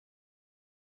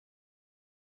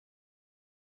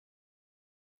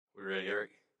We ready, Eric?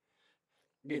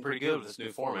 We're getting pretty good with this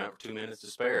new format. For 2 minutes to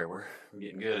spare. We're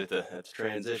getting good at the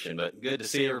transition. But good to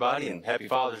see everybody, and happy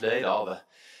Father's Day to all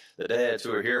the dads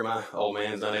who are here. My old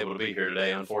man's unable to be here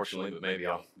today, unfortunately, but maybe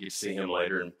I'll get to see him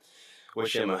later and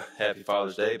wish him a happy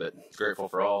Father's Day. But grateful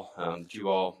for all that you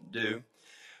all do.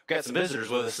 We've got some visitors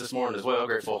with us this morning as well.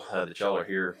 Grateful that y'all are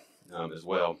here as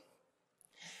well.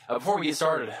 Before we get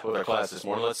started with our class this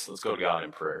morning, let's go to God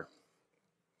in prayer.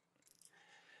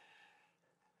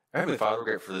 Our Heavenly Father, we're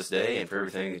grateful for this day and for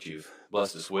everything that you've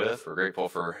blessed us with. We're grateful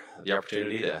for the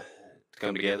opportunity to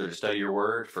come together to study your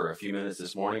word for a few minutes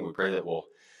this morning. We pray that we'll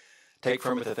take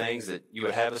from it the things that you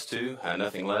would have us to,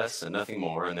 nothing less and nothing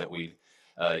more, and that we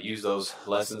use those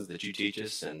lessons that you teach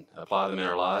us and apply them in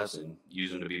our lives and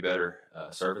use them to be better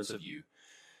servants of you.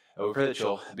 We pray that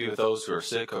you'll be with those who are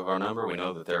sick of our number. We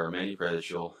know that there are many. Pray that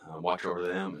you'll watch over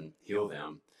them and heal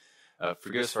them.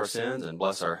 Forgive us for our sins and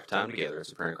bless our time together.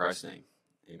 It's a prayer in Christ's name.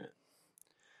 Amen.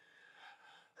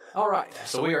 All right,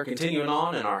 so we are continuing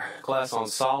on in our class on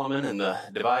Solomon and the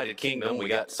divided kingdom. We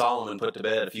got Solomon put to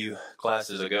bed a few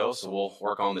classes ago, so we'll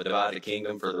work on the divided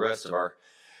kingdom for the rest of our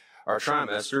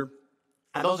trimester.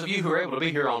 And those of you who are able to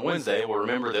be here on Wednesday will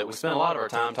remember that we spent a lot of our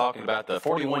time talking about the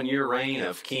 41-year reign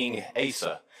of King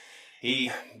Asa.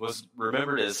 He was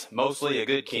remembered as mostly a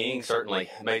good king, certainly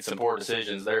made some poor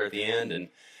decisions there at the end, and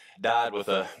died with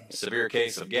a severe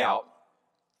case of gout.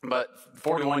 But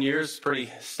 41 years, pretty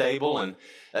stable and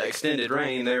extended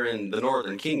reign there in the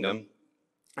northern kingdom.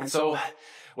 And so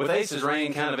with Asa's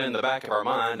reign kind of in the back of our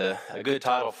mind, a good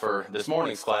title for this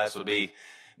morning's class would be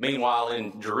Meanwhile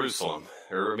in Jerusalem,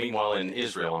 or Meanwhile in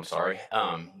Israel,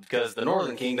 because the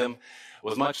northern kingdom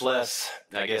was much less,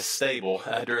 stable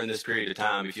during this period of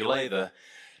time. If you lay the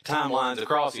timelines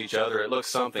across each other, it looks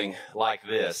something like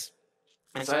this.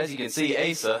 And so as you can see,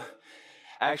 Asa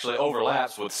actually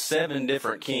overlaps with 7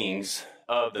 different kings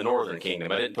of the northern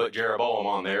kingdom. I didn't put Jeroboam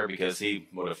on there because he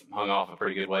would have hung off a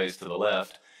pretty good ways to the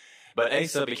left. But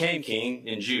Asa became king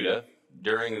in Judah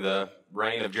during the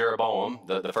reign of Jeroboam,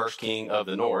 the first king of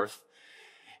the north.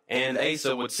 And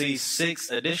Asa would see 6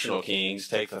 additional kings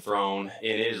take the throne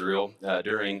in Israel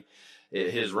during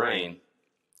his reign.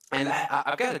 And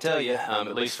I've got to tell you,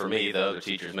 at least for me, the other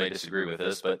teachers may disagree with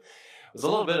this, but it was a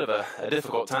little bit of a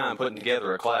difficult time putting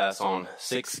together a class on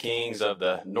 6 kings of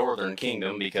the northern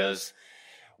kingdom because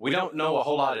we don't know a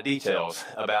whole lot of details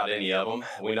about any of them.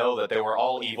 We know that they were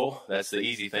all evil. That's the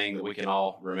easy thing that we can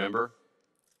all remember.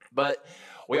 But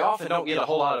we often don't get a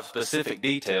whole lot of specific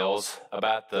details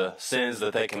about the sins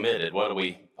that they committed. What do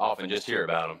we often just hear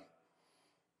about them?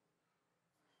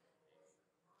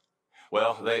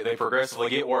 Well, they progressively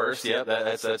get worse. Yeah,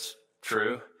 that's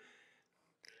true.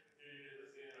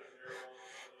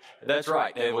 That's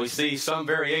right, and we see some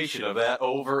variation of that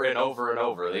over and over and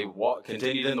over. They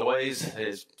continued in the ways,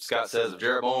 as Scott says, of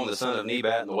Jeroboam, the son of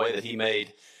Nebat, and the way that he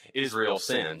made Israel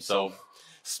sin. So,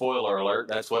 spoiler alert,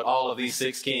 that's what all of these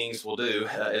 6 kings will do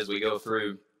as we go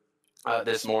through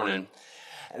this morning.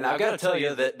 And I've got to tell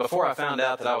you that before I found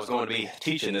out that I was going to be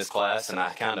teaching this class, and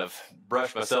I kind of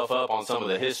brushed myself up on some of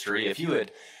the history, if you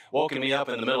had woken me up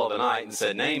in the middle of the night and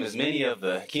said, name as many of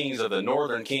the kings of the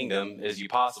northern kingdom as you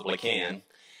possibly can,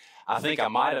 I think I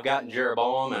might have gotten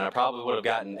Jeroboam, and I probably would have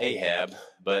gotten Ahab,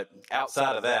 but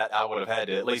outside of that, I would have had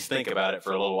to at least think about it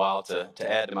for a little while to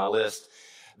add to my list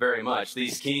very much.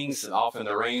 These kings, often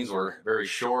their reigns were very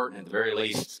short, and at the very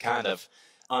least kind of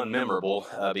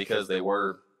unmemorable because they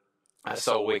were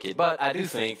so wicked. But I do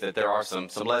think that there are some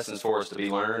lessons for us to be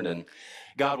learned, and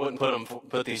God wouldn't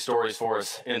put these stories for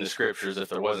us in the scriptures if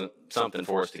there wasn't something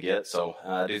for us to get, so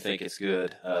I do think it's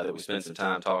good that we spend some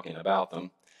time talking about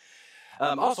them.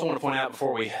 I also want to point out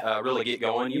before we really get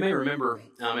going, you may remember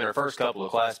in our first couple of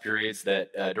class periods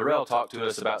that Darrell talked to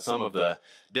us about some of the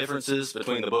differences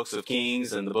between the books of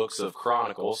Kings and the books of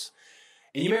Chronicles.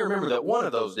 And you may remember that one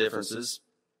of those differences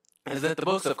is that the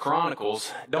books of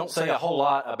Chronicles don't say a whole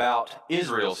lot about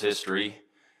Israel's history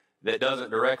that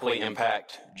doesn't directly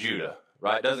impact Judah,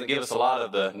 right? It doesn't give us a lot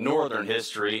of the northern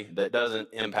history that doesn't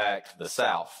impact the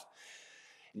south.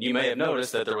 You may have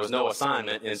noticed that there was no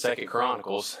assignment in 2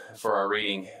 Chronicles for our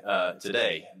reading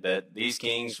today, that these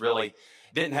kings really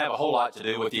didn't have a whole lot to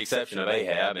do, with the exception of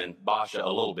Ahab and Baasha a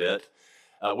little bit,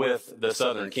 with the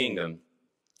southern kingdom.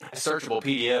 Searchable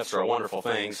PDFs are a wonderful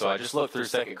thing, so I just looked through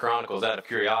 2 Chronicles out of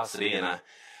curiosity, and I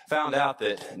found out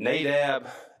that Nadab,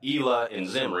 Elah, and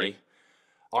Zimri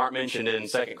aren't mentioned in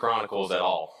 2 Chronicles at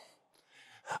all.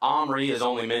 Omri is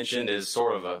only mentioned as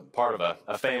sort of a part of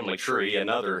a family tree.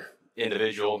 Another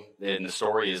individual in the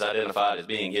story is identified as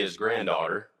being his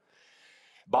granddaughter.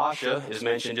 Baasha is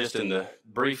mentioned just in the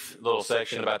brief little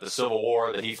section about the civil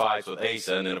war that he fights with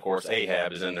Asa, and then of course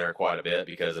Ahab is in there quite a bit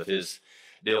because of his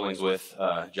dealings with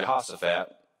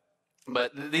Jehoshaphat.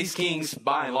 But these kings,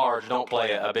 by and large, don't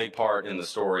play a big part in the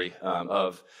story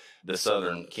of the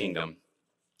southern kingdom.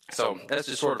 So that's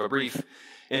just sort of a brief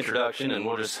introduction, and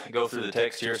we'll just go through the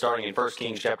text here, starting in 1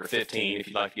 Kings chapter 15, if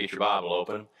you'd like to get your Bible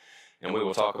open, and we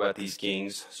will talk about these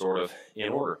kings sort of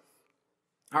in order.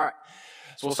 All right,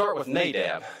 so we'll start with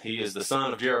Nadab. He is the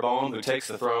son of Jeroboam, who takes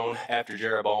the throne after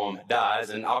Jeroboam dies,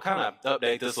 and I'll kind of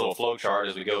update this little flow chart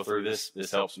as we go through this.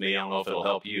 This helps me. I don't know if it'll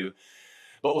help you.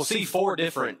 But we'll see 4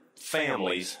 different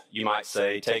families, you might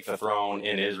say, take the throne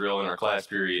in Israel in our class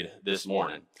period this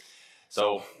morning.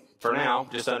 So for now,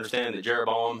 just understand that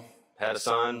Jeroboam had a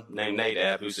son named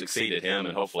Nadab who succeeded him,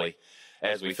 and hopefully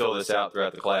as we fill this out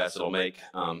throughout the class, it'll make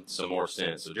some more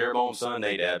sense. So Jeroboam's son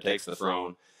Nadab takes the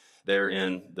throne there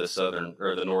in the southern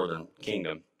or the northern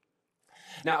kingdom.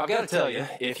 Now, I've got to tell you,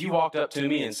 if you walked up to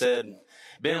me and said,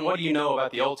 Ben, what do you know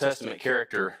about the Old Testament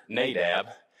character Nadab?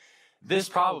 This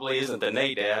probably isn't the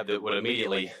Nadab that would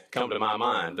immediately come to my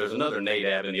mind. There's another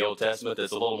Nadab in the Old Testament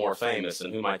that's a little more famous,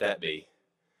 and who might that be?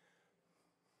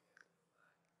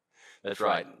 That's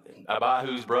right.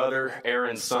 Abihu's brother,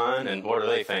 Aaron's son, and what are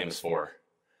they famous for?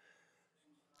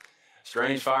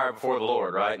 Strange fire before the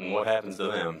Lord, right? And what happens to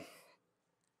them?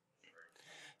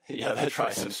 Yeah, that's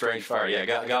right, some strange fire. Yeah,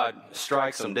 God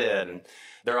strikes them dead, and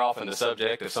they're often the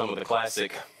subject of some of the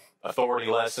classic authority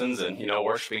lessons and,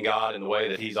 worshiping God in the way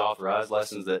that he's authorized,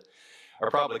 lessons that are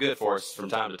probably good for us from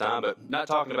time to time, but not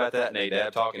talking about that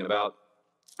Nadab, talking about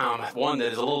one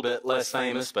that is a little bit less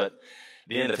famous, but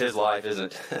the end of his life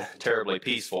isn't terribly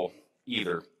peaceful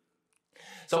either.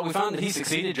 So we find that he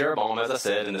succeeded Jeroboam, as I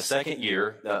said, in the second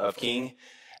year of King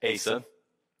Asa,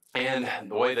 and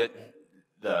the way that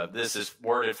this is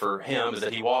worded for him is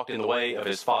that he walked in the way of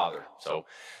his father. So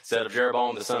instead of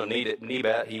Jeroboam, the son of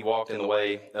Nebat, he walked in the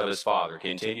way of his father,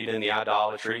 continued in the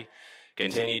idolatry,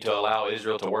 continued to allow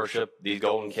Israel to worship these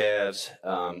golden calves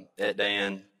at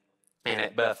Dan and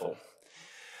at Bethel.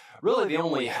 Really the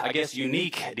only, I guess,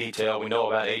 unique detail we know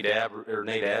about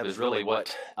Nadab is really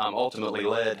what ultimately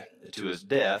led to his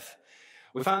death.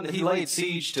 We find that he laid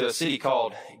siege to a city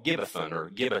called Gibbethon, or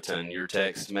Gibbeton, your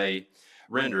text may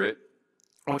render it,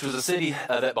 which was a city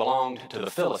that belonged to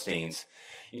the Philistines.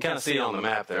 You can kind of see it on the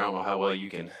map there. I don't know how well you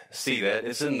can see that.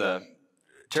 It's in the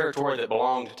territory that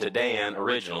belonged to Dan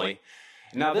originally.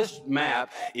 Now, this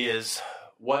map is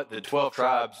what the 12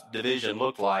 tribes division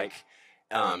looked like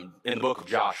in the book of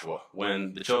Joshua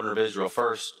when the children of Israel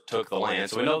first took the land.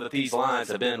 So we know that these lines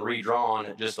have been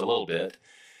redrawn just a little bit.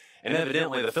 And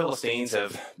evidently the Philistines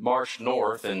have marched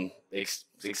north and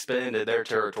expanded their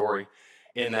territory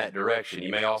in that direction.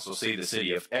 You may also see the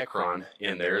city of Ekron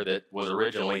in there that was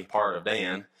originally part of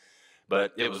Dan,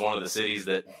 but it was one of the cities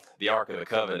that the Ark of the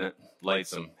Covenant laid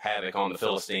some havoc on the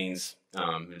Philistines,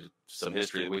 some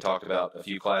history that we talked about a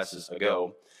few classes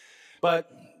ago.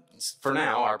 But for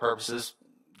now, our purposes,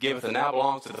 Gibbethon now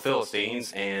belongs to the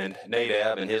Philistines, and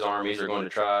Nadab and his armies are going to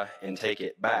try and take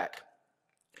it back.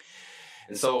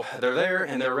 And so they're there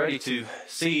and they're ready to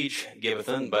siege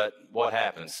Gibbethon, but what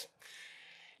happens?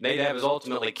 Nadab is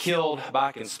ultimately killed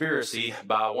by conspiracy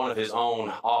by one of his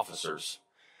own officers.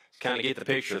 Kind of get the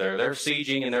picture there. They're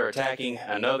sieging and they're attacking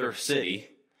another city,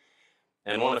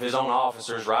 and one of his own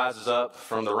officers rises up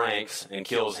from the ranks and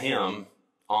kills him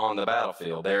on the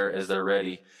battlefield there as they're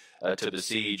ready to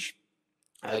besiege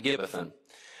Gibbethon.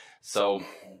 So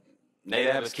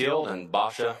Nadab is killed and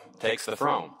Baasha takes the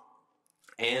throne.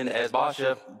 And as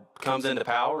Baasha comes into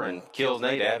power and kills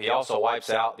Nadab, he also wipes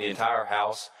out the entire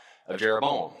house of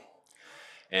Jeroboam.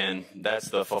 And that's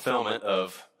the fulfillment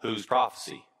of whose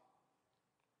prophecy?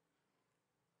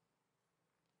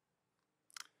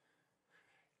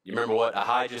 You remember what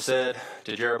Ahijah said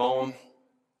to Jeroboam?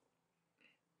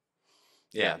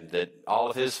 Yeah, that all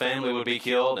of his family would be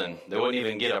killed and they wouldn't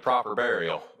even get a proper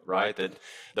burial, right? That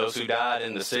those who died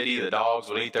in the city, the dogs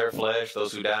would eat their flesh.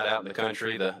 Those who died out in the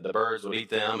country, the birds would eat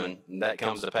them. And that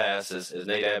comes to pass as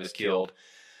Nadab is killed.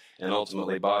 And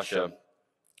ultimately Baasha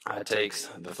takes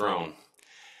the throne.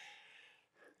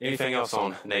 Anything else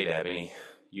on Nadab? Any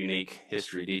unique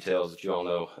history details that you all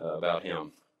know about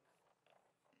him?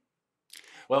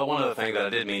 Well, one other thing that I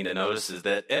did mean to notice is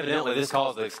that evidently this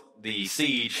caused the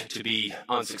siege to be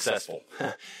unsuccessful.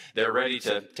 They're ready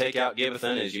to take out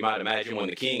Gibbethon. As you might imagine, when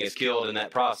the king is killed in that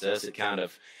process, it kind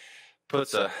of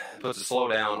puts a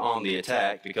slowdown on the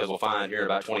attack, because we'll find here in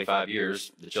about 25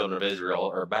 years, the children of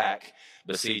Israel are back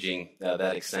besieging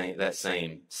that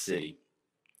same city.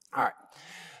 All right,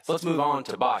 so let's move on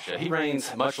to Baasha. He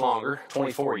reigns much longer,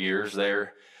 24 years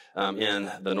there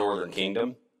in the northern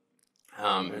kingdom.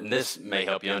 And this may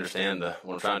help you understand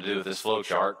what I'm trying to do with this flow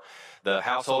chart. The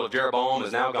household of Jeroboam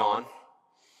is now gone.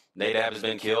 Nadab has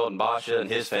been killed, and Baasha and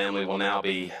his family will now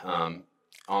be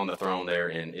on the throne there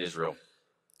in Israel.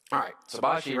 All right, so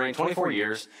Baasha reigned 24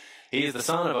 years. He is the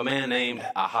son of a man named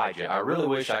Ahijah. I really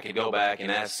wish I could go back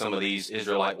and ask some of these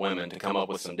Israelite women to come up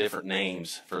with some different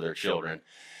names for their children,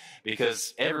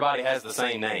 because everybody has the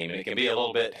same name, and it can be a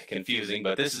little bit confusing,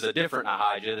 but this is a different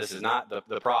Ahijah. This is not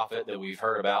the prophet that we've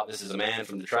heard about. This is a man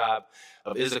from the tribe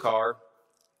of Issachar.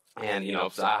 And,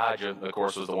 Ahijah, of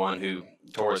course, was the one who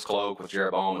tore his cloak with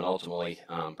Jeroboam and ultimately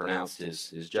pronounced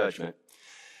his judgment.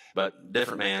 But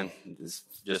different man, is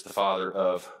just the father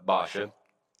of Baasha.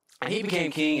 And he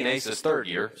became king in Asa's third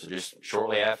year, so just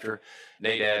shortly after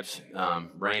Nadab's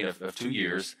reign of 2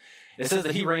 years. It says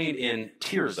that he reigned in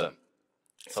Tirzah.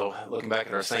 So looking back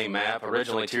at our same map,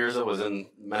 originally Tirzah was in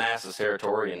Manasseh's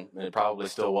territory, and it probably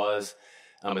still was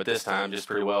at this time, just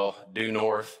pretty well due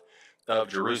north of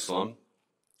Jerusalem.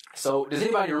 So does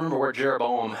anybody remember where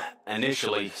Jeroboam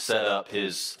initially set up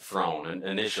his throne and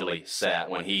initially sat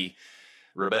when he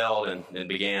rebelled and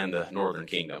began the northern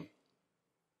kingdom?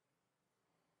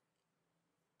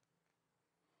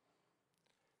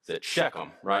 It's at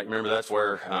Shechem, right? Remember, that's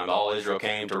where all Israel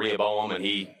came to Rehoboam, and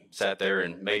he sat there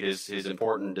and made his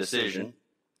important decision.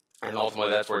 And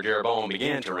ultimately, that's where Jeroboam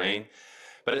began to reign.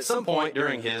 But at some point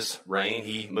during his reign,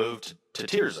 he moved to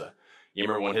Tirzah. You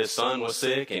remember when his son was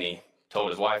sick, and he told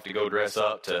his wife to go dress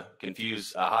up to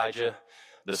confuse Ahijah?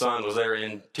 The son was there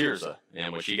in Tirzah,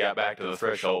 and when she got back to the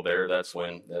threshold there, that's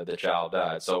when the child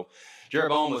died. So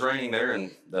Jeroboam was reigning there,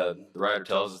 and the writer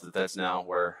tells us that that's now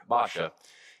where Baasha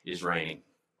is reigning.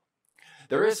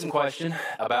 There is some question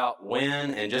about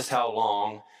when and just how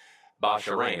long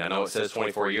Baasha reigned. I know it says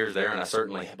 24 years there, and I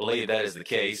certainly believe that is the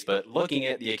case, but looking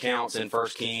at the accounts in 1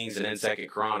 Kings and in 2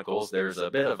 Chronicles, there's a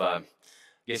bit of a, I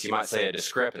guess you might say, a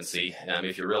discrepancy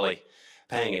if you're really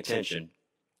paying attention.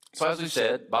 So as we've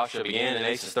said, Baasha began in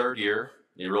Asa's third year.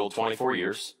 He ruled 24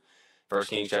 years. 1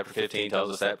 Kings chapter 15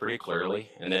 tells us that pretty clearly,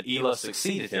 and that Elah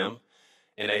succeeded him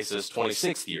in Asa's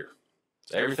 26th year.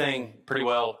 So everything pretty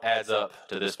well adds up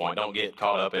to this point. Don't get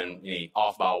caught up in any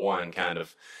off by one kind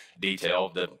of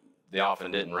detail. They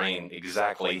often didn't reign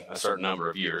exactly a certain number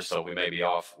of years, so we may be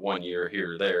off 1 year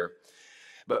here or there.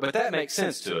 But that makes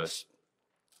sense to us.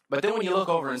 But then when you look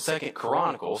over in 2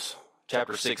 Chronicles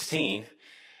chapter 16,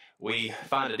 we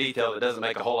find a detail that doesn't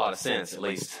make a whole lot of sense, at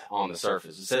least on the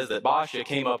surface. It says that Baasha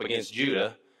came up against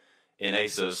Judah in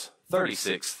Asa's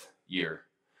 36th year.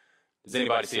 Does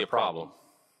anybody see a problem?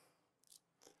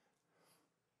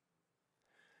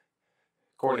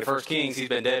 According to 1 Kings, he's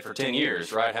been dead for 10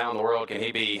 years, right? How in the world can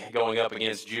he be going up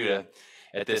against Judah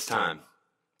at this time?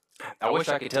 I wish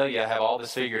I could tell you I have all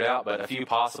this figured out, but a few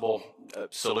possible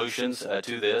solutions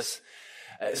to this.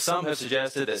 Some have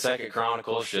suggested that 2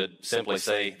 Chronicles should simply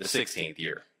say the 16th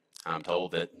year. I'm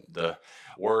told that the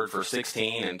word for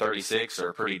 16 and 36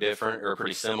 are pretty different or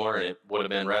pretty similar, and it would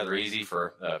have been rather easy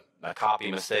for a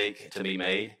copy mistake to be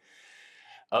made.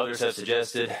 Others have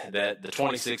suggested that the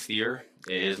 26th year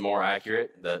is more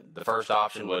accurate. The first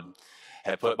option would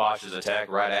have put Baasha's attack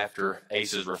right after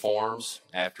Asa's reforms,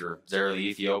 after Zerah the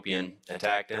Ethiopian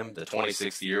attacked him. The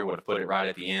 26th year would have put it right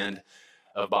at the end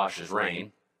of Baasha's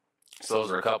reign. So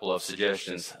those are a couple of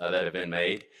suggestions that have been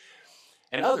made.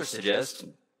 And others suggest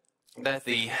that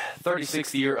the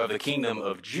 36th year of the kingdom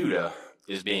of Judah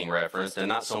is being referenced, and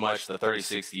not so much the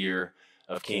 36th year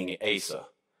of King Asa.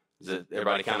 Does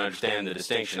everybody kind of understand the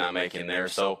distinction I'm making there?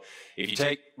 So if you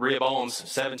take Rehoboam's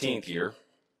 17th year,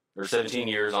 or 17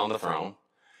 years on the throne,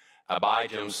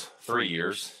 Abijam's 3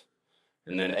 years,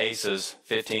 and then Asa's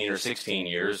 15 or 16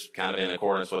 years, kind of in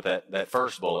accordance with that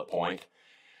first bullet point,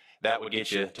 that would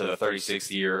get you to the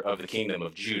 36th year of the kingdom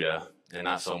of Judah, and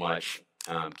not so much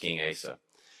King Asa.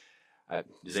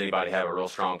 Does anybody have a real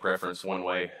strong preference one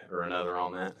way or another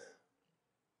on that?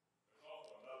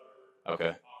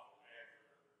 Okay.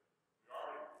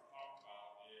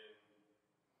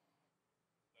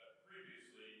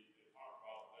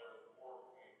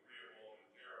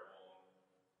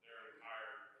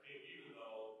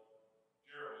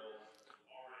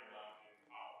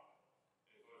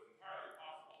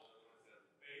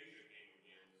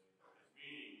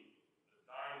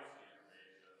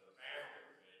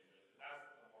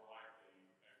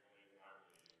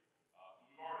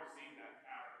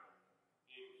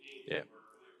 Yeah.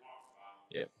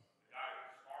 Yeah.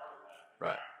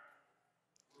 Right.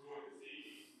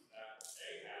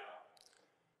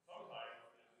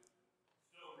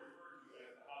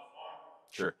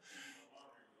 Sure.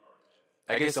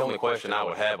 I guess the only question I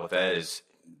would have with that is,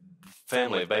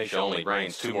 family of Baasha only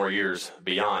reigns 2 more years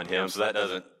beyond him, so that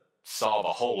doesn't solve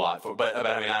a whole lot. But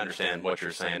I mean, I understand what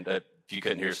you're saying. If you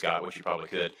couldn't hear Scott, which you probably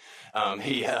could,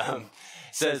 he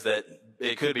says that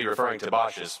it could be referring to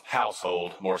Baasha's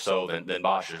household more so than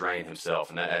Baasha's reign himself,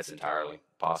 and that's entirely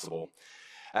possible.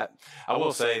 I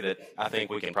will say that I think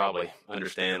we can probably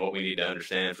understand what we need to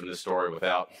understand from this story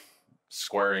without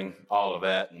squaring all of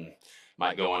that, and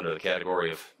might go under the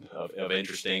category of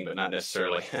interesting, but not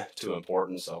necessarily too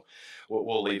important. So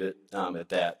we'll leave it at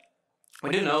that.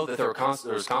 We do know that there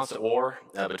was constant war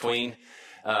between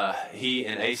he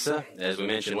and Asa. As we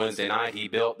mentioned Wednesday night, he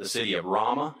built the city of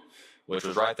Ramah, which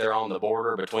was right there on the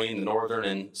border between the northern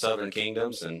and southern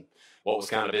kingdoms. And what was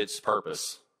kind of its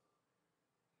purpose?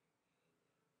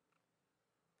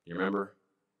 You remember?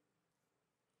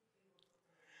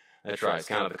 That's right. It's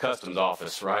kind of the customs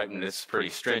office, right? And it's a pretty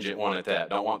stringent one at that.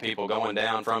 Don't want people going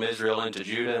down from Israel into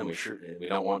Judah, and we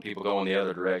don't want people going the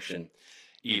other direction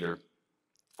either.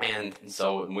 And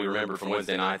so we remember from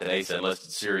Wednesday night that Asa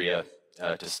enlisted Syria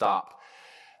to stop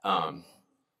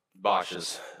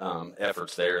Baasha's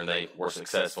efforts there, and they were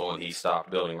successful, and he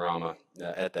stopped building Ramah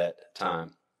at that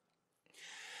time.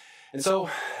 And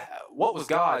so what was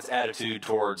God's attitude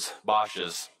towards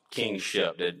Baasha's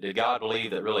kingship? Did God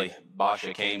believe that really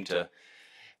Baasha came to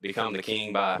become the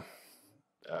king by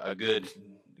a good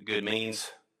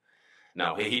means?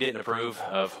 No, he didn't approve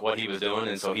of what he was doing,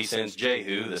 and so he sends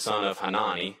Jehu, the son of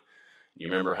Hanani. You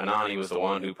remember Hanani was the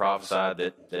one who prophesied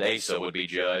that Asa would be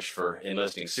judged for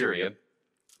enlisting Syria.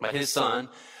 But his son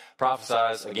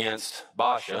prophesies against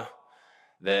Baasha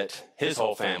that his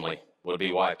whole family would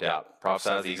be wiped out.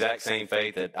 Prophesies the exact same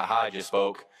fate that Ahijah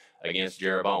spoke against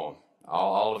Jeroboam.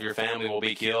 All of your family will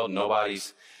be killed.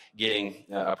 Nobody's getting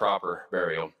a proper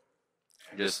burial.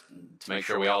 Just to make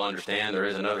sure we all understand, there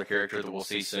is another character that we'll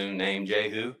see soon named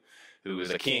Jehu, who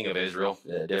is a king of Israel,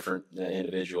 a different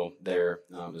individual there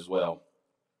as well.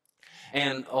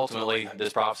 And ultimately,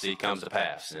 this prophecy comes to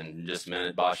pass. In just a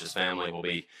minute, Baasha's family will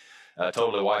be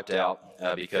totally wiped out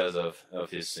because of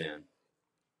his sin.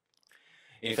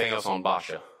 Anything else on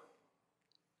Baasha?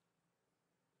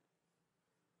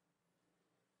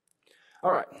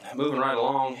 All right, moving right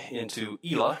along into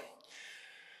Elah.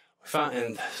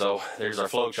 And so there's our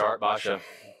flow chart. Baasha,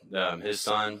 his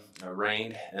son,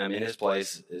 reigned. In his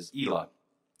place is Elah.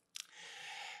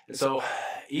 And so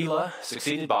Elah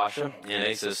succeeded Baasha in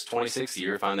Asa's 26th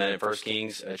year. Find that in 1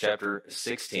 Kings chapter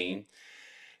 16. It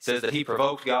says that he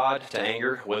provoked God to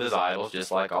anger with his idols,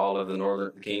 just like all of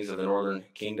the kings of the northern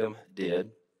kingdom did.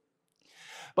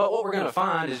 But what we're going to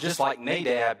find is just like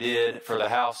Nadab did for the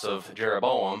house of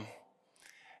Jeroboam,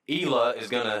 Elah is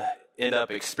going to end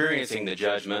up experiencing the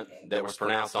judgment that was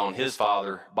pronounced on his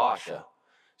father, Baasha.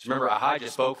 So remember,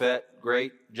 Ahijah spoke that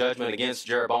great judgment against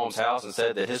Jeroboam's house and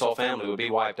said that his whole family would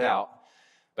be wiped out.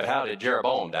 But how did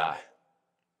Jeroboam die?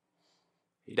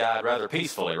 He died rather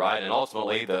peacefully, right? And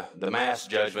ultimately, the mass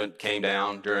judgment came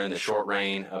down during the short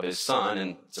reign of his son,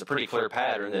 and it's a pretty clear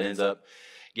pattern that ends up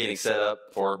getting set up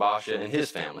for Baasha and his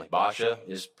family. Baasha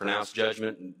is pronounced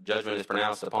judgment is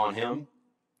pronounced upon him,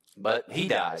 but he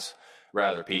dies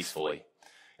rather peacefully.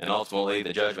 And ultimately,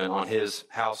 the judgment on his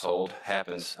household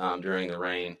happens during the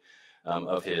reign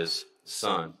of his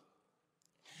son.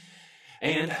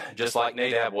 And just like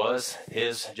Nadab was,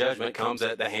 his judgment comes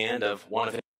at the hand of one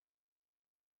of his.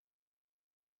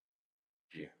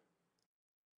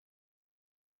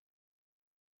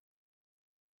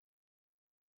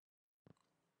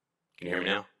 Can you hear me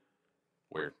now?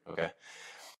 Weird. Okay.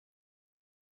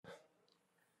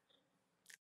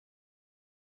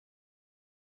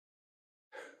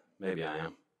 Maybe I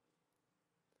am.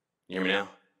 You hear me now?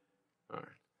 All right.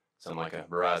 Sound like a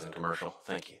Verizon commercial.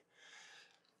 Thank you.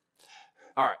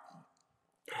 All right.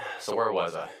 So where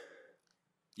was I?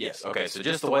 Yes. Okay. So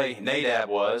just the way Nadab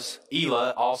was,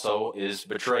 Elah also is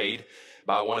betrayed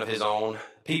by one of his own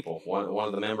people, one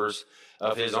of the members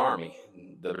of his army.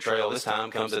 The betrayal this time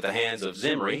comes at the hands of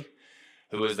Zimri,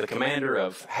 who is the commander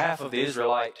of half of the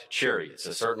Israelite chariots.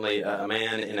 So certainly a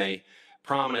man in a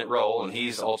prominent role, and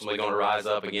he's ultimately going to rise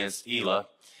up against Elah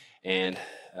and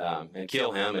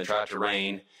kill him and try to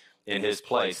reign in his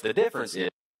place. The difference is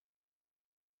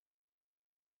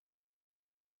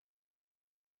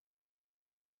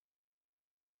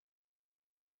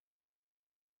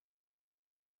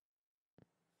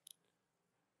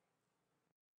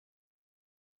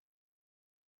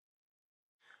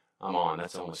I'm on.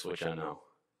 That's the only switch I know.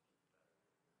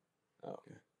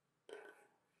 Okay.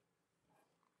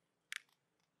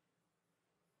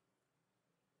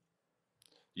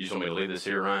 You just want me to leave this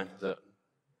here, Ryan? Is that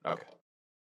okay?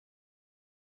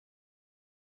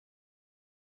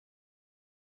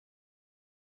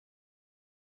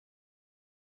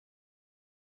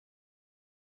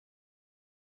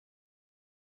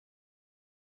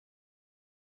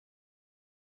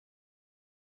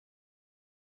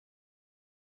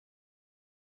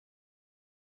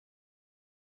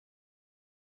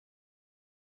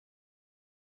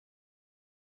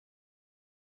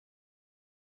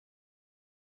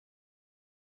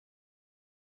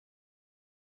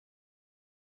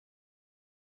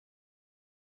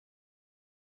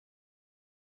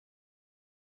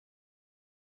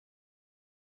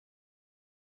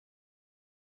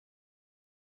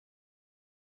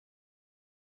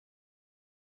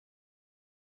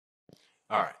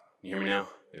 All right. You hear me now?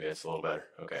 Maybe that's a little better.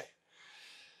 Okay.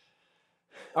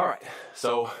 All right.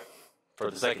 So,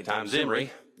 for the second time,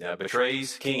 Zimri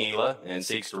betrays King Elah and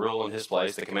seeks to rule in his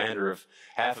place. The commander of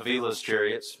half of Elah's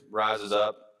chariots rises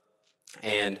up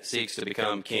and seeks to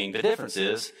become king. The difference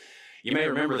is, you may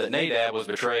remember that Nadab was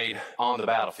betrayed on the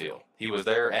battlefield. He was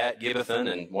there at Gibbethon,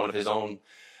 and one of his own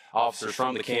officers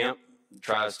from the camp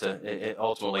tries to,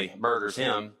 ultimately murders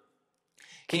him.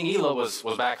 King Elah was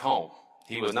back home.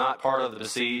 He was not part of the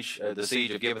siege of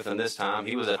Gibbethon this time.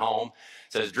 He was at home,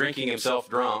 it says, drinking himself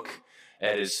drunk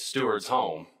at his steward's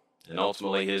home. And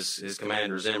ultimately his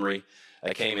commander Zimri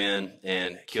came in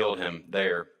and killed him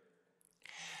there.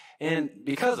 And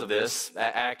because of this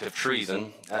act of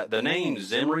treason, the name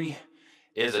Zimri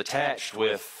is attached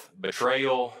with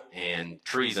betrayal and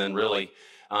treason, really,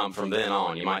 from then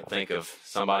on. You might think of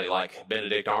somebody like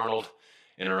Benedict Arnold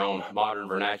in our own modern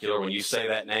vernacular. When you say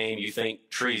that name, you think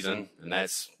treason, and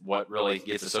that's what really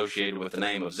gets associated with the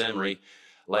name of Zimri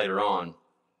later on.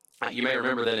 You may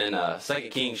remember that in 2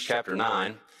 Kings chapter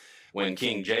 9, when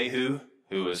King Jehu,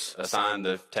 who was assigned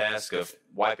the task of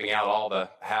wiping out all the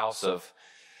house of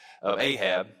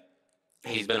Ahab,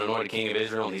 he's been anointed king of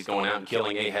Israel, and he's going out and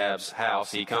killing Ahab's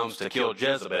house. He comes to kill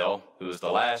Jezebel, who is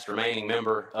the last remaining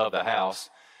member of the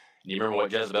house. Do you remember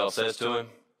what Jezebel says to him?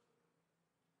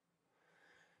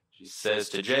 She says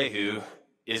to Jehu,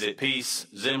 "Is it peace,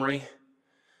 Zimri?"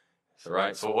 So,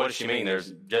 right. So what does she mean?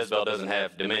 Jezebel doesn't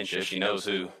have dementia. She knows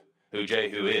who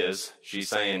Jehu is. She's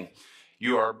saying,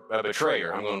 "You are a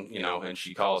betrayer. I'm going, and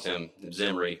she calls him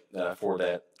Zimri for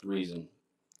that reason.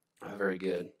 Very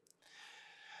good.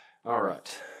 All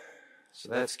right. So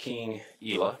that's King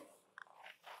Elah.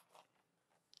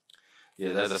 Yeah,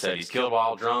 as I said, he's killed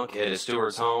while drunk at his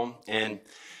steward's home. And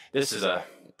this is a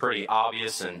pretty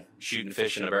obvious and shooting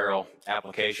fish in a barrel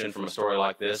application from a story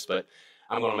like this, but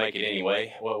I'm going to make it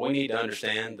anyway. Well, we need to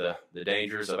understand the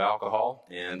dangers of alcohol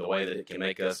and the way that it can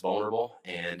make us vulnerable.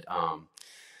 And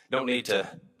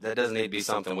that doesn't need to be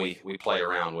something we play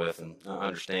around with, and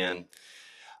understand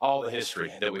all the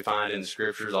history that we find in the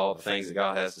scriptures, all the things that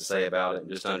God has to say about it,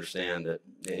 and just understand that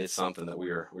it's something that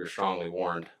we're strongly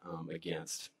warned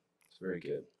against. It's very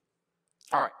good.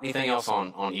 All right, anything else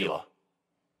on Elah?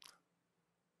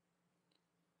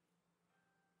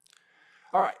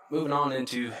 All right, moving on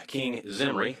into King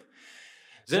Zimri.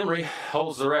 Zimri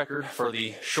holds the record for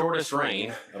the shortest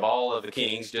reign of all of the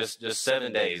kings, just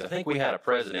 7 days. I think we had a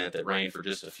president that reigned for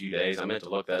just a few days. I meant to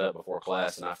look that up before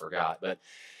class, and I forgot. But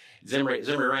Zimri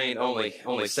reigned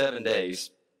only 7 days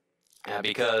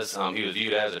because he was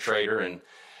viewed as a traitor, and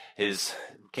his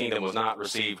kingdom was not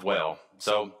received well.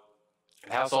 So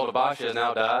the household of Baasha has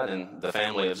now died, and the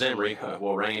family of Zimri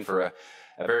will reign for a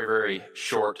very, very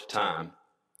short time.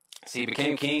 So he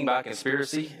became king by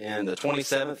conspiracy in the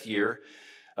 27th year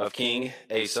of King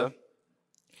Asa.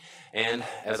 And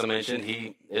as I mentioned,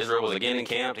 Israel was again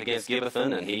encamped against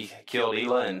Gibbethon, and he killed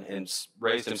Elah and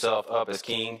raised himself up as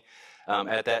king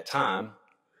at that time.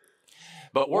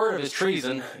 But word of his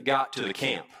treason got to the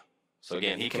camp. So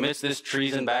again, he commits this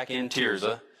treason back in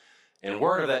Tirzah, and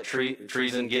word of that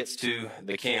treason gets to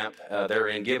the camp there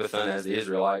in Gibbethon as the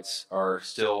Israelites are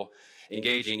still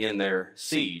engaging in their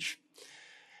siege.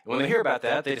 When they hear about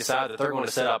that, they decide that they're going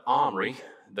to set up Omri,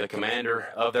 the commander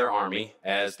of their army,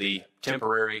 as the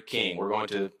temporary king. We're going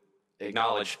to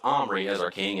acknowledge Omri as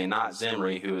our king and not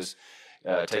Zimri, who has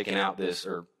taken out this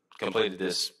or completed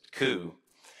this coup.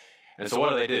 And so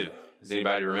what do? Does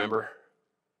anybody remember?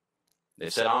 They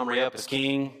set Omri up as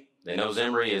king. They know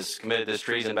Zimri has committed this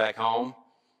treason back home.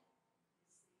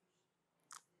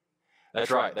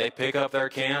 That's right. They pick up their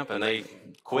camp and they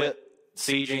quit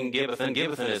sieging Gibbethon.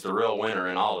 Gibbethon is the real winner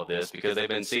in all of this because they've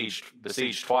been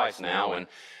besieged twice now, and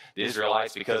the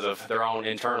Israelites, because of their own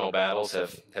internal battles,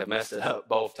 have messed it up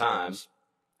both times.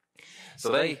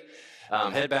 So they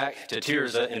head back to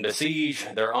Tirzah and besiege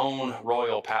their own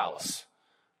royal palace.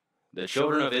 The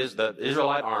children of the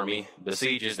Israelite army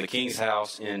besieges the king's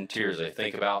house in Tirzah.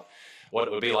 Think about what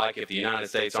it would be like if the United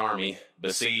States Army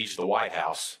besieged the White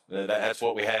House. That's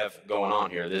what we have going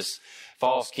on here. This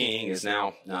false king is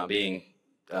now being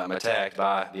attacked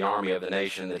by the army of the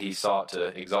nation that he sought to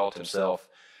exalt himself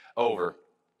over.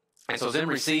 And so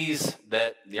Zimri sees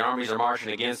that the armies are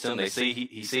marching against him. He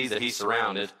sees that he's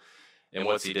surrounded. And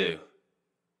what's he do?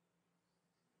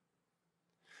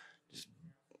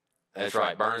 That's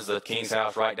right, burns the king's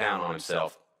house right down on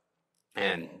himself.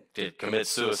 And commits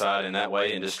suicide in that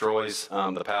way and destroys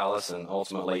the palace, and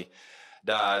ultimately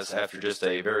dies after just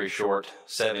a very short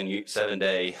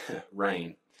 7-day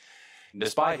reign.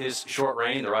 Despite his short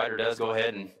reign, the writer does go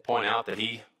ahead and point out that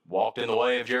he walked in the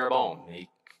way of Jeroboam. He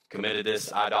committed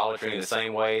this idolatry in the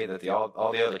same way that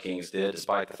all the other kings did,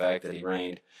 despite the fact that he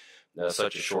reigned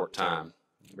such a short time.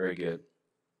 Very good.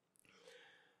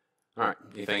 All right,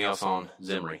 anything else on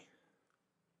Zimri?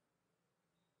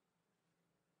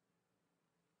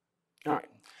 All right,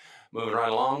 moving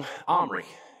right along, Omri,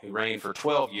 who reigned for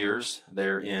 12 years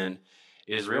there in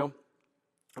Israel.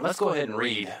 Let's go ahead and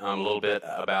read a little bit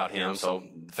about him. So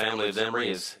the family of Zimri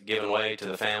is given way to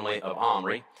the family of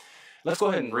Omri. Let's go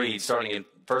ahead and read, starting in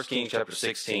 1 Kings chapter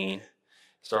 16,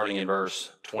 starting in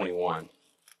verse 21.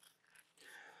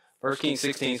 1 Kings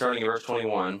 16, starting in verse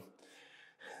 21.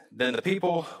 Then the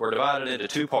people were divided into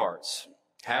two parts.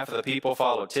 Half of the people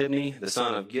followed Tibni, the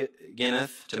son of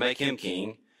Gineth, to make him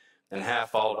king, and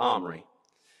half followed Omri.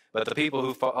 But the people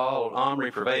who followed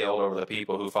Omri prevailed over the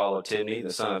people who followed Tibni,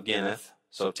 the son of Gineth.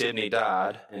 So Tibni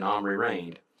died, and Omri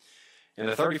reigned. In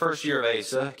the 31st year of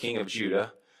Asa, king of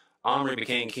Judah, Omri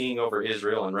became king over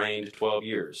Israel and reigned 12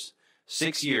 years.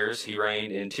 6 years he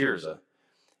reigned in Tirzah.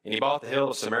 And he bought the hill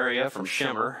of Samaria from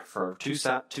Shemer for 2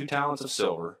 talents of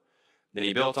silver. Then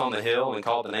he built on the hill and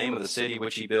called the name of the city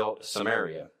which he built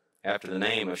Samaria, after the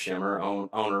name of Shemer,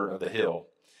 owner of the hill.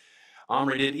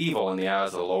 Omri did evil in the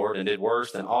eyes of the Lord, and did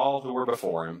worse than all who were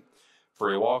before him.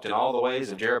 For he walked in all the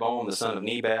ways of Jeroboam the son of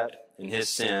Nebat, in his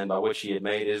sin by which he had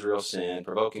made Israel sin,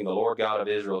 provoking the Lord God of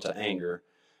Israel to anger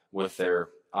with their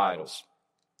idols.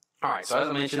 All right, so as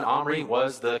I mentioned, Omri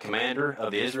was the commander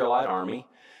of the Israelite army,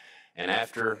 and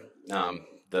after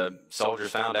the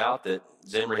soldiers found out that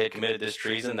Zimri had committed this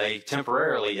treason, they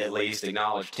temporarily at least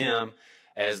acknowledged him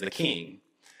as the king.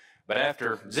 But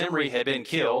after Zimri had been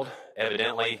killed,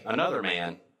 evidently another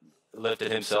man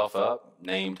lifted himself up,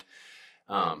 named,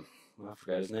 I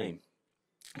forgot his name,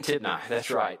 Tibni.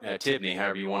 That's right, Tibni,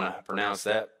 however you want to pronounce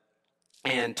that.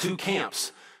 And two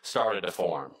camps started to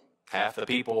form. Half the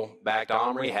people backed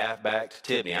Omri, half backed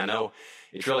Tibni. I know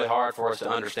it's really hard for us to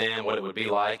understand what it would be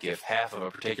like if half of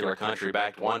a particular country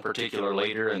backed one particular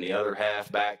leader and the other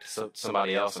half backed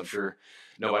somebody else. I'm sure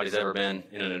nobody's ever been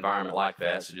in an environment like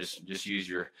that, so just use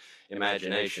your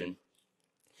imagination.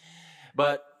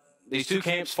 But these two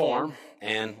camps form,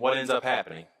 and what ends up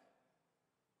happening?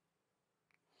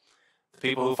 The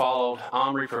people who followed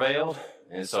Omri prevailed,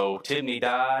 and so Tibni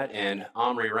died and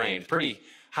Omri reigned. Pretty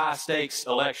high-stakes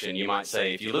election, you might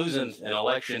say. If you lose an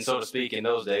election, so to speak, in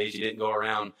those days, you didn't go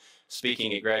around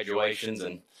speaking at graduations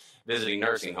and visiting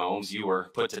nursing homes. You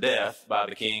were put to death by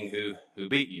the king who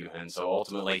beat you. And so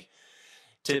ultimately,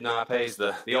 Tibni pays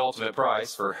the ultimate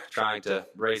price for trying to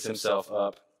raise himself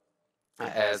up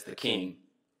as the king.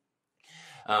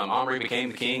 Omri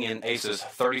became the king in Asa's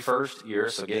 31st year,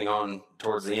 so getting on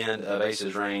towards the end of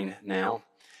Asa's reign now.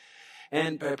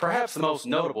 And perhaps the most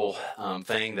notable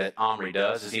thing that Omri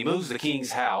does is he moves the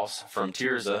king's house from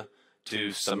Tirzah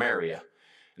to Samaria.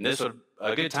 And this was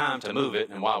a good time to move it,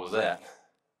 and why was that?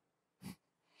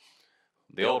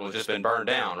 The old one's just been burned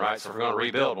down, right? So if we're going to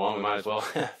rebuild one, we might as well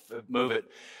move it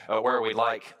where we'd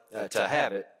like to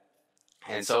have it.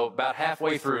 And so about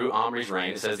halfway through Omri's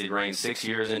reign, it says he reigned 6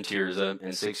 years in Tirzah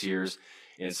and 6 years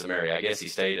in Samaria. I guess he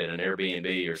stayed at an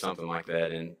Airbnb or something like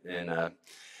that in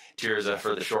Tirzah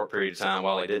for the short period of time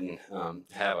while he didn't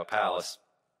have a palace.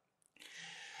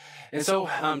 And so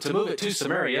to move it to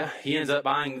Samaria, he ends up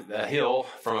buying a hill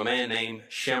from a man named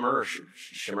Shemer,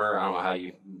 I don't know how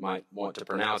you might want to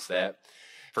pronounce that,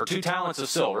 for 2 talents of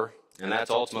silver, and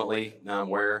that's ultimately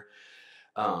where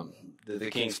the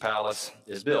king's palace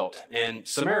is built. And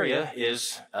Samaria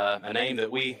is a name that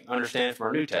we understand from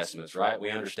our New Testaments, right? We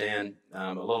understand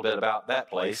a little bit about that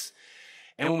place.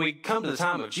 And when we come to the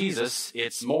time of Jesus,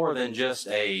 it's more than just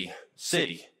a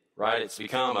city, right? It's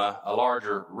become a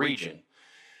larger region.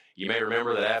 You may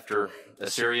remember that after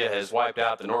Assyria has wiped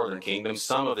out the northern kingdom,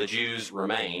 some of the Jews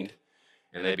remained,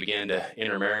 and they began to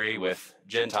intermarry with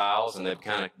Gentiles, and they've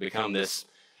kind of become this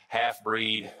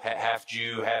half-breed,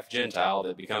 half-Jew, half-Gentile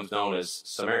that becomes known as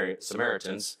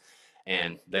Samaritans,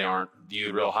 and they aren't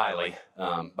viewed real highly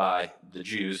by the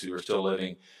Jews who are still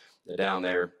living down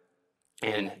there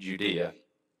in Judea.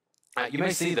 You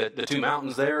may see the 2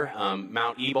 mountains there,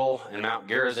 Mount Ebal and Mount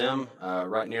Gerizim,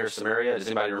 right near Samaria. Does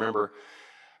anybody remember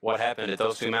what happened at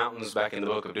those 2 mountains back in the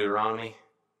book of Deuteronomy?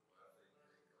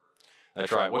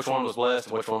 That's right. Which one was blessed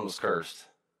and which one was cursed?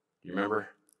 Do you remember?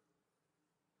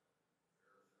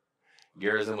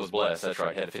 Gerizim was blessed. That's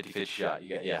right. Had a 50-50 shot.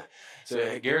 Yeah.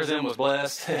 So Gerizim was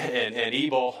blessed and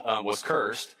Ebal was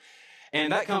cursed.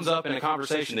 And that comes up in a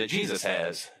conversation that Jesus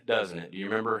has, doesn't it? Do you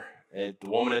remember the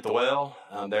woman at the well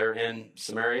there in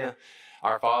Samaria?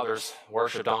 Our fathers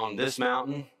worshipped on this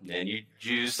mountain, and you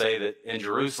Jews say that in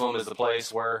Jerusalem is the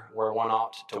place where one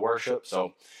ought to worship.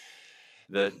 So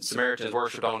the Samaritans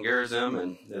worshipped on Gerizim,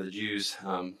 and the Jews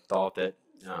thought that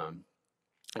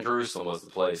Jerusalem was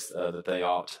the place that they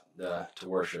ought to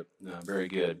worship. Very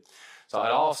good. So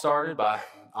it all started by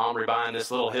Omri buying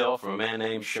this little hill from a man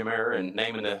named Shemer and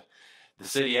naming the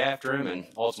city after him, and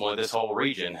ultimately this whole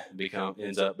region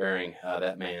ends up bearing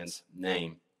that man's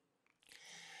name.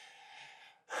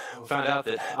 We find out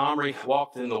that Omri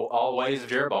walked in all the ways of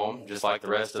Jeroboam, just like the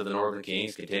rest of the northern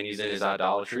kings, continues in his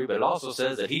idolatry, but it also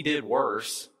says that he did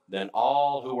worse than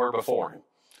all who were before him,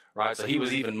 right? So he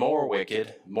was even more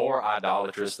wicked, more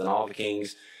idolatrous than all the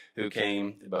kings who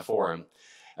came before him.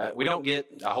 We don't get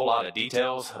a whole lot of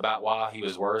details about why he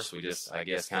was worse. We just, I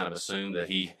guess, kind of assume that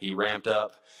he ramped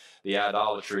up the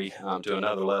idolatry to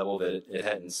another level that it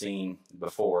hadn't seen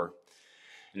before.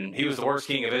 And he was the worst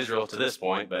king of Israel to this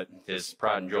point, but his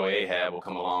pride and joy Ahab will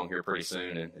come along here pretty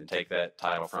soon and take that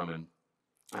title from him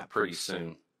pretty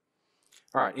soon.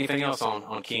 All right, anything else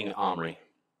on King Omri?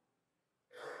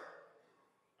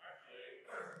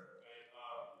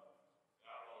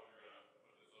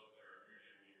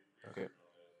 Okay.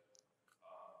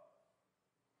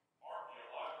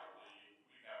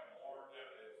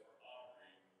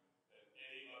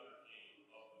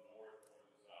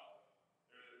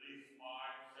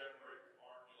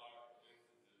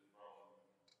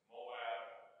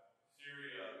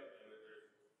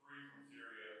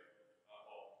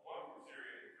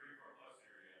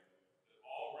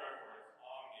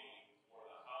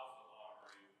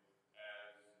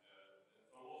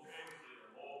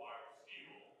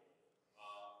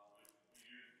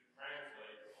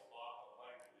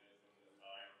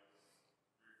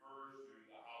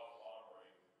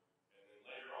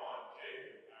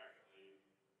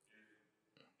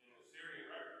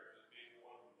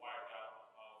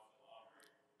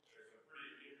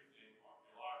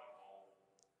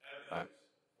 Right.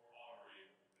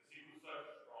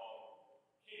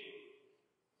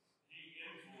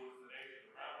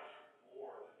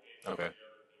 Okay.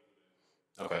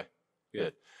 Okay.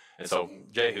 Good. And so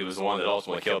Jehu was the one that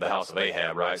ultimately killed the house of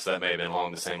Ahab, right? So that may have been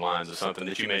along the same lines of something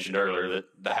that you mentioned earlier, that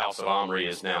the house of Omri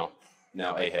is now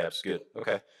Ahab's. Good.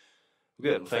 Okay.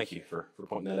 Good. Well, thank you for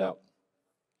pointing that out.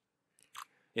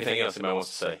 Anything else anybody wants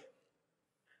to say?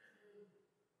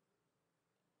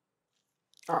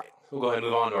 All right. We'll go ahead and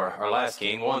move on to our last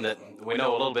king, one that we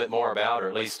know a little bit more about, or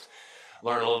at least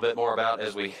learn a little bit more about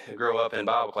as we grow up in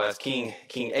Bible class, King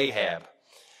Ahab.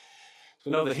 So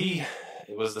we know that he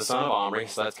was the son of Omri,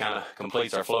 so that kind of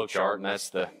completes our flow chart, and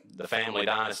that's the family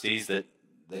dynasties that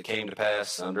came to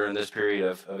pass during this period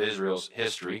of Israel's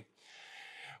history.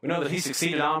 We know that he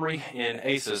succeeded Omri in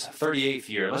Asa's 38th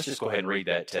year. Let's just go ahead and read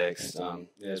that text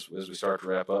as we start to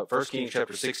wrap up. 1 Kings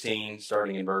chapter 16,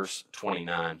 starting in verse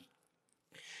 29.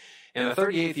 In the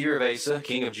 38th year of Asa,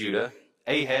 king of Judah,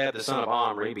 Ahab the son of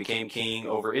Omri became king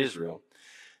over Israel.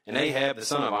 And Ahab the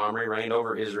son of Omri reigned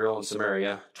over Israel and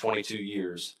Samaria 22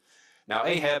 years. Now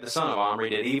Ahab the son of Omri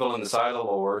did evil in the sight of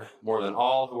the Lord more than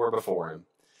all who were before him.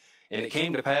 And it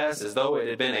came to pass, as though it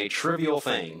had been a trivial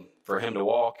thing for him to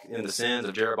walk in the sins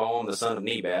of Jeroboam the son of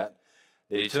Nebat,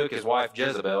 that he took his wife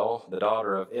Jezebel, the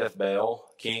daughter of Ethbaal,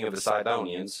 king of the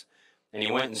Sidonians, and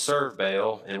he went and served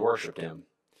Baal and worshipped him.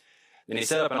 Then he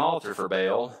set up an altar for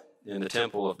Baal in the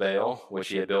temple of Baal, which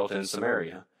he had built in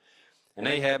Samaria. And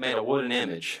Ahab made a wooden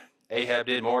image. Ahab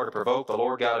did more to provoke the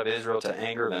Lord God of Israel to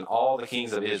anger than all the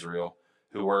kings of Israel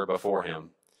who were before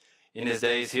him. In his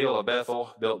days, Hiel of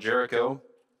Bethel built Jericho.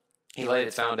 He laid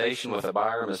its foundation with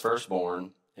Abiram his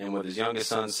firstborn, and with his youngest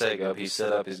son Segub he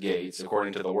set up his gates,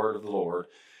 according to the word of the Lord,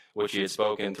 which he had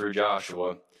spoken through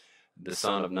Joshua, the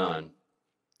son of Nun.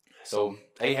 So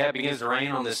Ahab begins to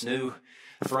reign on this new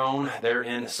throne there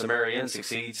in Samaria and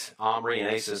succeeds Omri in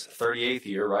Asa's 38th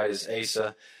year, right as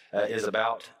Asa is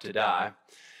about to die.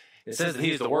 It says that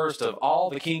he is the worst of all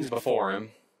the kings before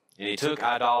him, and he took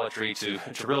idolatry to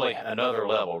really another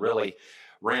level, really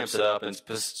ramps it up, and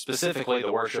specifically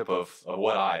the worship of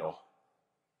what idol?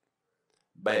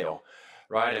 Baal,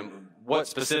 right? And what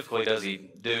specifically does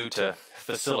he do to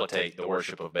facilitate the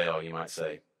worship of Baal, you might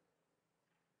say?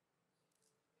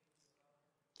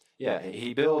 Yeah,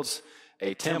 he builds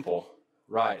a temple,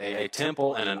 right, a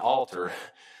temple and an altar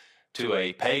to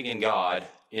a pagan god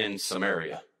in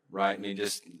Samaria, right? I mean,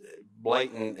 just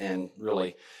blatant and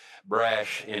really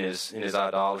brash in his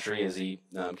idolatry as he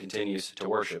continues to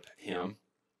worship him.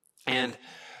 And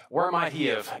where might he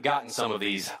have gotten some of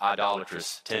these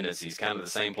idolatrous tendencies? Kind of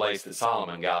the same place that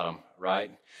Solomon got them,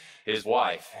 right? His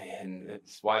wife, and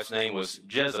his wife's name was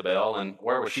Jezebel, and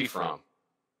where was she from?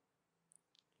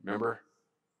 Remember?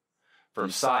 From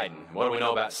Sidon. What do we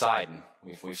know about Sidon?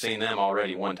 We've seen them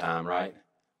already one time, right?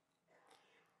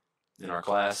 In our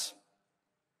class.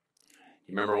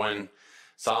 You remember when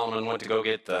Solomon went to go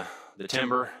get the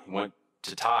timber? He went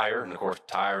to Tyre, and of course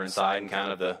Tyre and Sidon,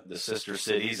 kind of the sister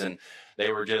cities, and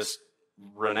they were just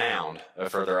renowned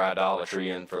for their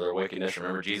idolatry and for their wickedness.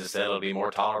 Remember, Jesus said it'll be more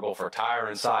tolerable for Tyre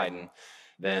and Sidon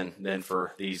than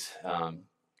for these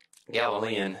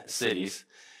Galilean cities.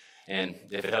 And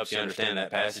if it helps you understand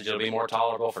that passage, it'll be more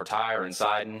tolerable for Tyre and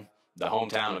Sidon, the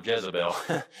hometown of Jezebel,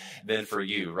 than for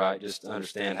you, right? Just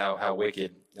understand how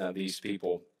wicked these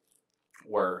people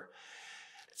were.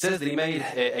 It says that he made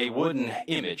a wooden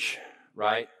image,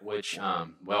 right? Which,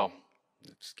 well,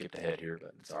 skipped ahead here,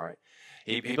 but it's all right.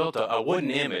 He built a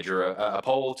wooden image or a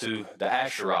pole to the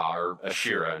Asherah or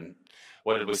Asherah. And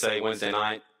what did we say Wednesday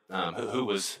night? Who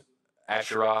was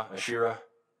Asherah?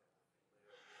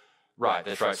 Right,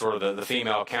 that's right, sort of the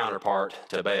female counterpart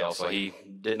to Baal. So he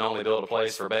didn't only build a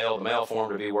place for Baal, the male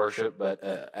form, to be worshipped, but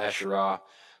Asherah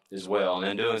as well.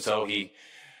 And in doing so, he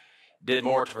did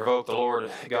more to provoke the Lord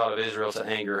God of Israel to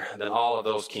anger than all of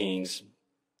those kings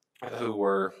who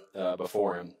were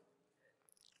before him.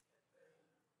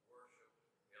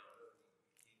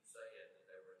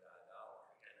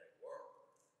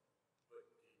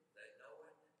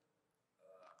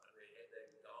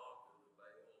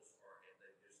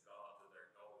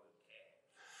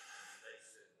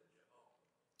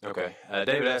 Okay.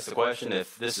 David asked the question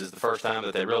if this is the first time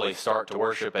that they really start to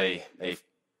worship a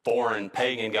foreign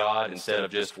pagan god instead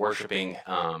of just worshiping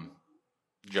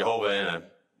Jehovah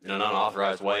in an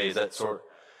unauthorized way. Is that sort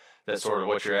of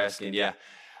what you're asking? Yeah.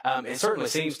 It certainly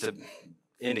seems to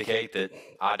indicate that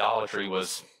idolatry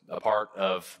was a part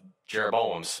of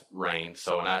Jeroboam's reign.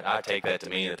 So, and I take that to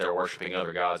mean that they're worshiping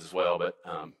other gods as well, but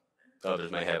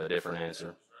others may have a different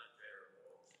answer.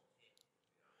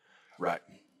 Right.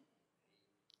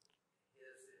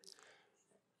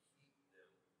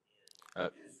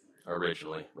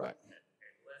 Originally, right.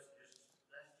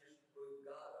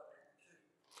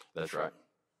 That's right.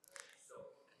 So,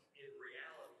 in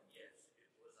reality, yes,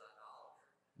 it was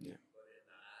idolatry. Yeah. But in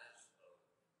the eyes of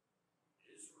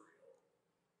Israel, they were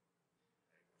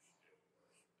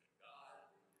still worshiping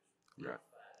God. Right.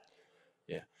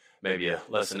 Yeah. Maybe a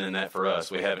lesson in that for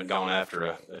us. We haven't gone after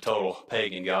a total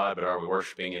pagan god, but are we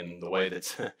worshiping in the way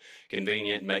that's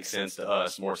convenient and makes sense to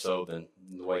us more so than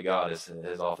the way God has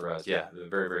authorized? Yeah,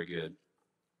 very, very good.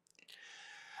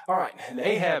 All right,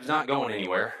 Ahab's not going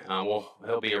anywhere.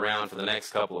 He'll be around for the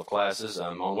next couple of classes.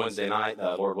 On Wednesday night,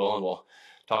 Lord willing, we'll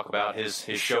talk about his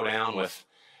showdown with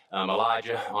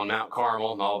Elijah on Mount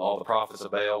Carmel and all the prophets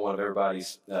of Baal, one of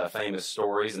everybody's famous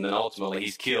stories. And then ultimately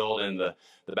he's killed in the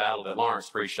battle that Lawrence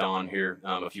preached on here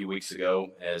a few weeks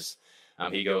ago as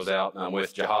he goes out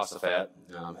with Jehoshaphat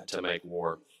to make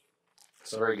war.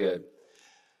 So very good.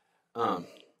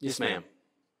 Yes, ma'am.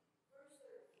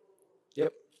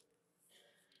 Yep.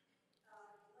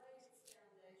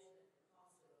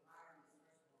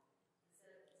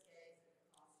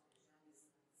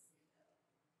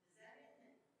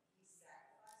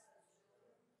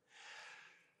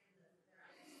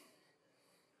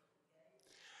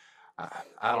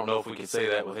 I don't know if we can say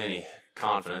that with any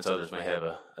confidence. Others may have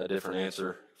a different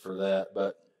answer for that,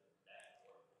 but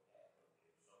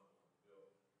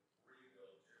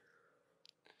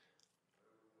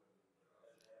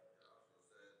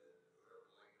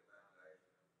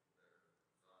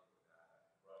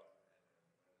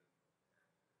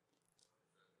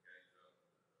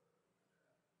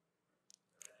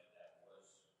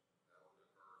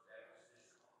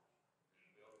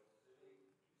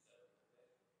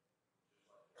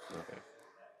okay.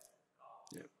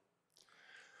 Yeah.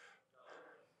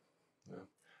 Well,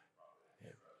 yeah.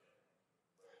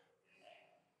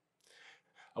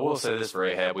 I will say this for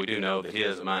Ahab: we do know that he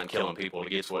doesn't mind killing people to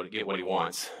get what he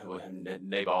wants.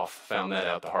 Naboth found that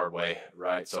out the hard way,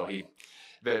 right? So he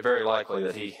very likely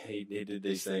that he did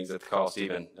these things at the cost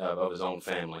even of his own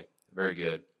family. Very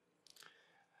good.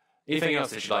 Anything else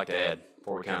that you'd like to add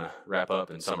before we kind of wrap up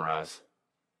and summarize?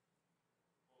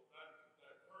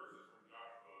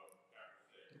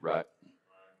 Right.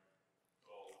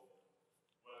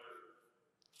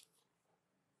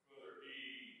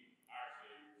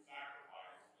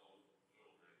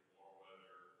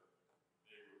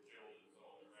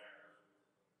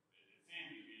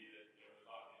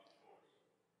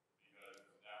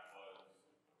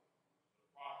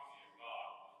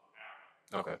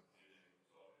 Okay.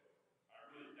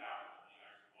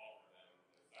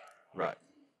 Right.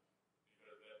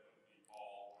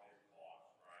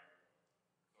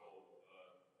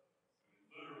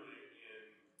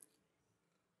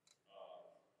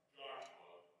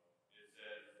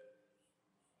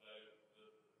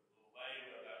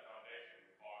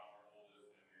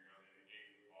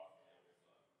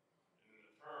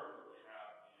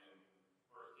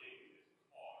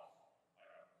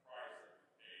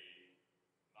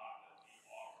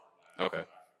 Okay.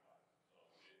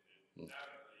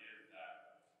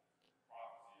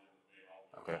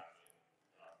 Okay.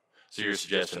 So you're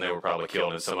suggesting they were probably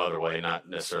killed in some other way, not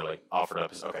necessarily offered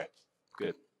up as, okay.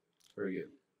 Good. Very good.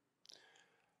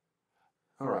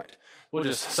 All right. We'll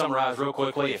just summarize real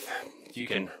quickly. If you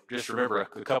can just remember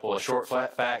a couple of short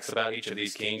flat facts about each of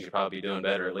these kings, you'll probably be doing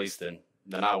better at least than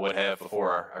I would have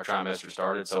before our trimester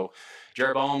started. So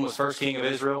Jeroboam was first king of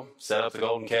Israel, set up the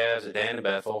golden calves at Dan and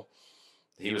Bethel.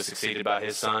 He was succeeded by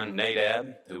his son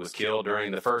Nadab, who was killed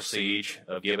during the first siege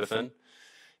of Gibbethon,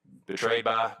 betrayed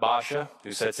by Baasha,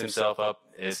 who sets himself up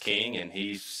as king, and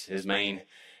his main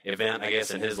event, I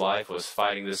guess, in his life was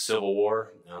fighting this civil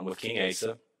war with King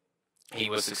Asa. He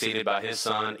was succeeded by his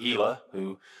son Elah,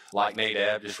 who, like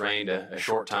Nadab, just reigned a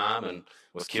short time and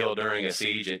was killed during a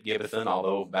siege at Gibbethon,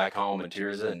 although back home in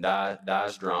Tirzah, and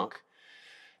dies drunk.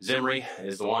 Zimri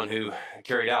is the one who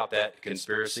carried out that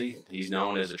conspiracy. He's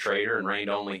known as a traitor and reigned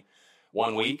only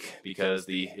 1 week because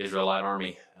the Israelite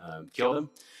army killed him.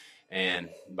 And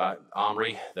by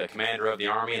Omri, the commander of the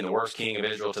army and the worst king of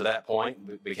Israel to that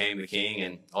point, became the king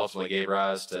and ultimately gave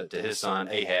rise to his son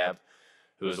Ahab,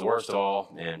 who was the worst of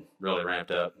all and really ramped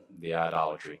up the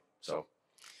idolatry. So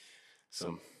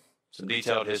some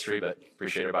detailed history, but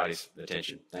appreciate everybody's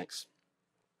attention. Thanks.